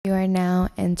now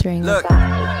entering Look, the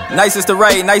back. nicest to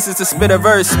write, nicest to spit a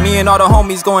verse. Me and all the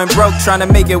homies going broke, trying to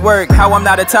make it work. How I'm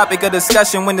not a topic of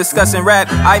discussion when discussing rap.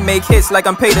 I make hits like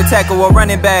I'm paid to tackle a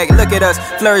running back. Look at us,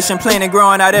 flourishing, playing and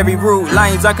growing out every root.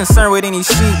 Lions are concerned with any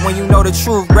sheep when you know the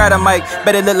truth. Grab a mic,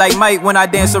 better look like Mike when I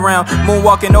dance around.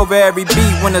 Moonwalking over every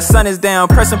beat when the sun is down.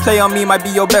 Press and play on me might be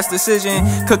your best decision.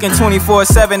 Cooking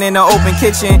 24/7 in the open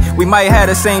kitchen. We might have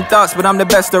the same thoughts, but I'm the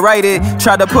best to write it.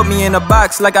 Try to put me in a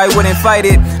box like I wouldn't fight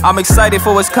it. I'm excited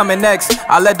for what's coming next.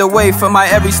 I led the way for my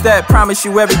every step. Promise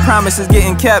you every promise is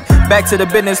getting kept. Back to the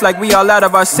business like we all out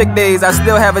of our sick days. I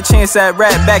still have a chance at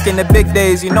rap back in the big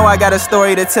days. You know I got a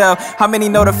story to tell. How many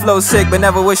know the flow sick but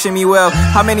never wishing me well?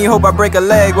 How many hope I break a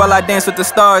leg while I dance with the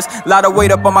stars? Lot of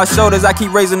weight up on my shoulders, I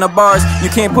keep raising the bars. You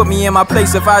can't put me in my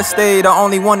place if I stay the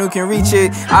only one who can reach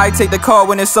it. I take the call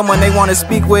when it's someone they want to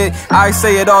speak with. I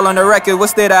say it all on the record,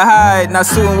 what's there to hide? Not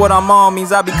suiting what I'm on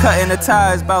means I be cutting the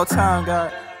ties. About time,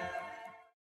 God.